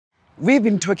We've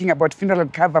been talking about funeral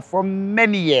cover for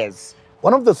many years.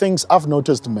 One of the things I've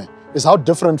noticed, me, is how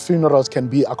different funerals can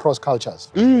be across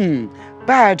cultures.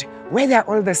 But where they're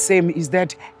all the same is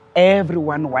that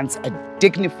everyone wants a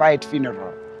dignified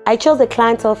funeral. I chose the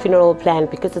Clientèle funeral plan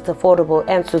because it's affordable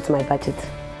and suits my budget.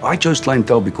 I chose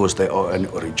Clientèle because they are an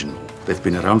original. They've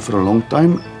been around for a long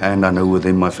time, and I know with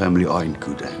them my family are in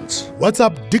good hands.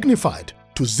 WhatsApp Dignified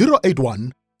to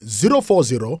 081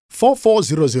 040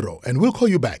 4400 and we'll call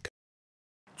you back.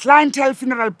 Clientèle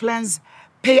funeral plans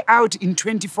pay out in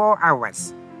 24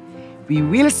 hours. We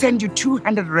will send you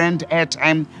 200 Rand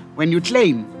airtime when you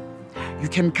claim. You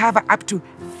can cover up to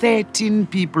 13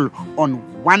 people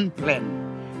on one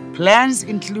plan. Plans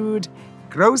include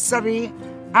grocery,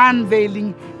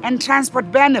 unveiling, and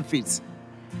transport benefits.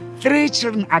 3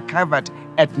 children are covered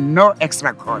at no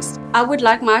extra cost. I would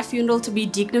like my funeral to be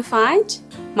dignified.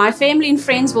 My family and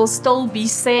friends will still be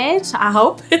sad, I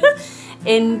hope.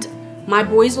 And my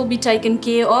boys will be taken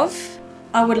care of.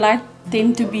 I would like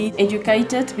them to be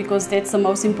educated because that's the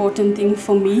most important thing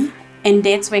for me. And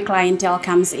that's where Clientèle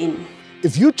comes in.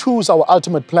 If you choose our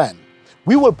ultimate plan,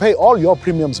 we will pay all your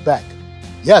premiums back.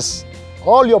 Yes,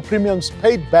 all your premiums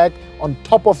paid back on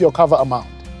top of your cover amount.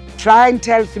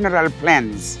 Clientèle funeral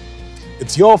plans.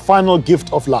 It's your final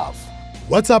gift of love.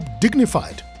 WhatsApp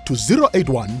Dignified to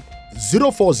 081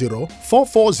 040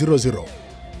 4400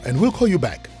 and we'll call you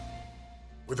back.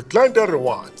 With Clientèle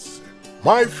Rewards,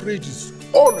 my fridge is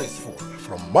always full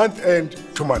from month end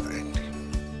to month end.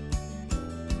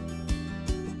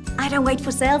 I don't wait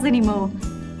for sales anymore.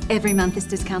 Every month is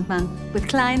discount month with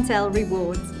Clientèle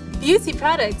Rewards. Beauty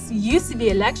products used to be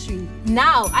a luxury.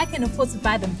 Now I can afford to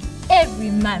buy them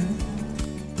every month.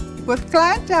 With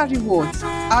Clientèle Rewards,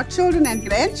 our children and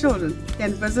grandchildren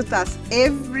can visit us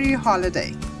every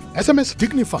holiday. SMS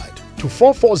Dignified to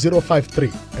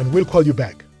 44053 and we'll call you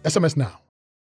back. SMS now.